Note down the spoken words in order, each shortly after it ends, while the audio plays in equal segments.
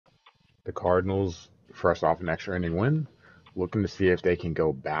The Cardinals, fresh off an extra inning win, looking to see if they can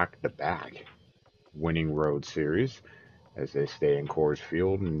go back to back winning road series as they stay in Coors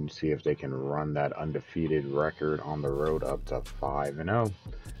Field and see if they can run that undefeated record on the road up to 5-0.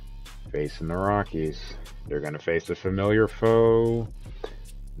 Facing the Rockies, they're going to face a familiar foe,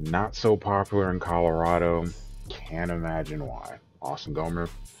 not so popular in Colorado. Can't imagine why. Austin Gomer,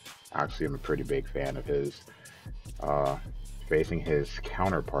 actually, I'm a pretty big fan of his. Uh, Facing his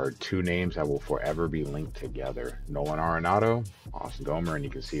counterpart, two names that will forever be linked together. Nolan Arenado, Austin Gomer, and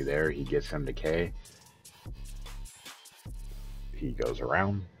you can see there he gets him to K. He goes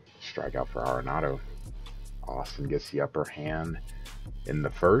around, strikeout for Arenado. Austin gets the upper hand in the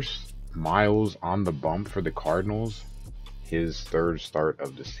first. Miles on the bump for the Cardinals, his third start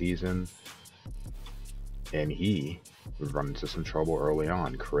of the season, and he would run into some trouble early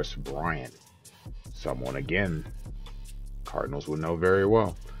on. Chris Bryant, someone again Cardinals would know very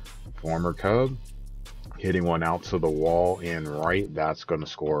well. Former Cub, hitting one out to the wall in right. That's going to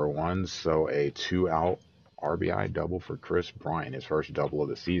score one. So a 2-out RBI double for Chris Bryant, his first double of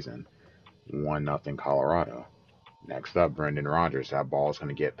the season. 1-0 Colorado. Next up, Brendan Rodgers. That ball is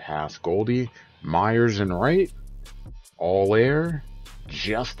going to get past Goldie. Myers in right. All air.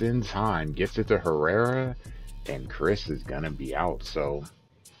 Just in time. Gets it to Herrera. And Chris is going to be out. So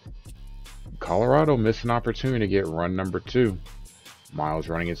Colorado missed an opportunity to get run number 2. Miles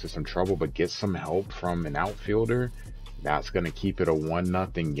running into some trouble, but gets some help from an outfielder. That's going to keep it a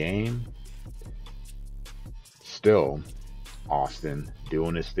 1-0 game. Still, Austin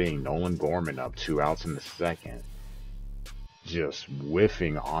doing his thing. Nolan Gorman up 2 outs in the second. Just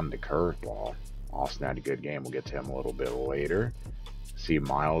whiffing on the curveball. Austin had a good game. We'll get to him a little bit later. See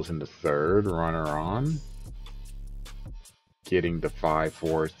Miles in the third, runner on. Getting the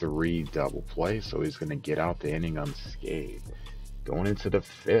 5-4-3 double play, so he's going to get out the inning unscathed. Going into the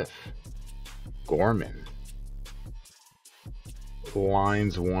fifth, Gorman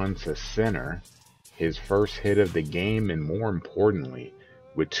lines one to center. His first hit of the game, and more importantly,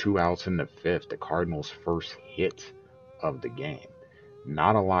 with 2 outs in the fifth, the Cardinals' first hit of the game.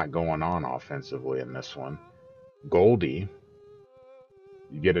 Not a lot going on offensively in this one. Goldie,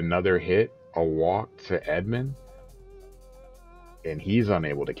 you get another hit, a walk to Edman, and he's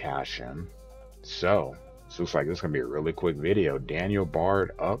unable to cash in. So, this looks like this is going to be a really quick video. Daniel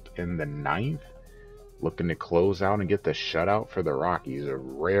Bard up in the 9th, looking to close out and get the shutout for the Rockies. A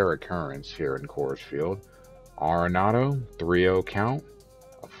rare occurrence here in Coors Field. Arenado, 3-0 count,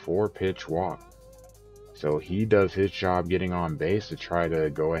 a 4-pitch walk. So he does his job getting on base to try to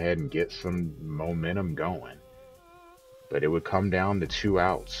go ahead and get some momentum going. But it would come down to 2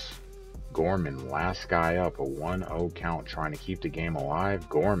 outs. Gorman, last guy up, a 1-0 count, trying to keep the game alive.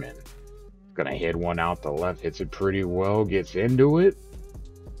 Gorman gonna hit one out the left, hits it pretty well, gets into it,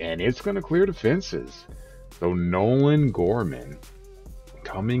 and it's gonna clear the fences. So Nolan Gorman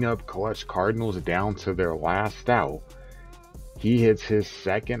coming up clutch. Cardinals down to their last out. He hits his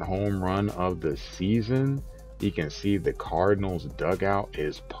second home run of the season. You can see the Cardinals dugout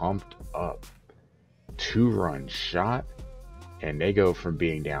is pumped up. 2-run shot, and they go from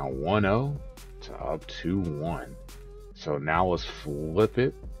being down 1-0 to up 2-1. So now let's flip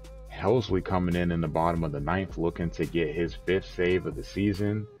it. Helsley coming in the bottom of the 9th, looking to get his 5th save of the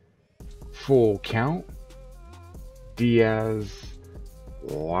season. Full count. Diaz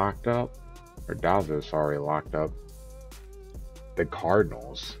locked up, or Daza, sorry, locked up. The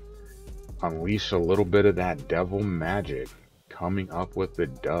Cardinals unleash a little bit of that devil magic, coming up with the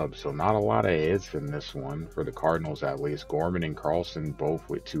dub. So not a lot of hits in this one for the Cardinals, at least. Gorman and Carlson both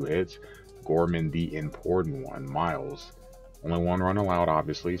with 2 hits. Gorman the important one. Miles, only 1 run allowed,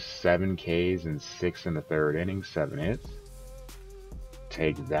 obviously. 7 Ks and 6 in the 3rd inning, 7 hits.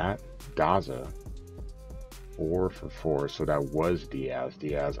 Take that. Daza, 4 for 4. So that was Diaz.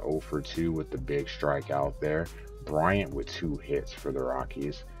 Diaz 0 for 2 with the big strikeout there. Bryant with 2 hits for the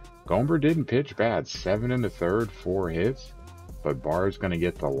Rockies. Gomber didn't pitch bad. 7 in the 3rd, 4 hits. But Bard's going to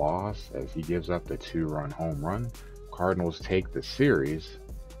get the loss as he gives up the 2-run home run. Cardinals take the series.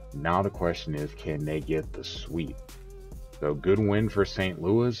 Now the question is, can they get the sweep? So good win for St.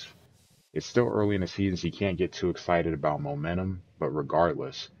 Louis. It's still early in the season, so you can't get too excited about momentum. But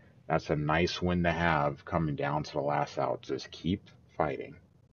regardless, that's a nice win to have coming down to the last out. Just keep fighting.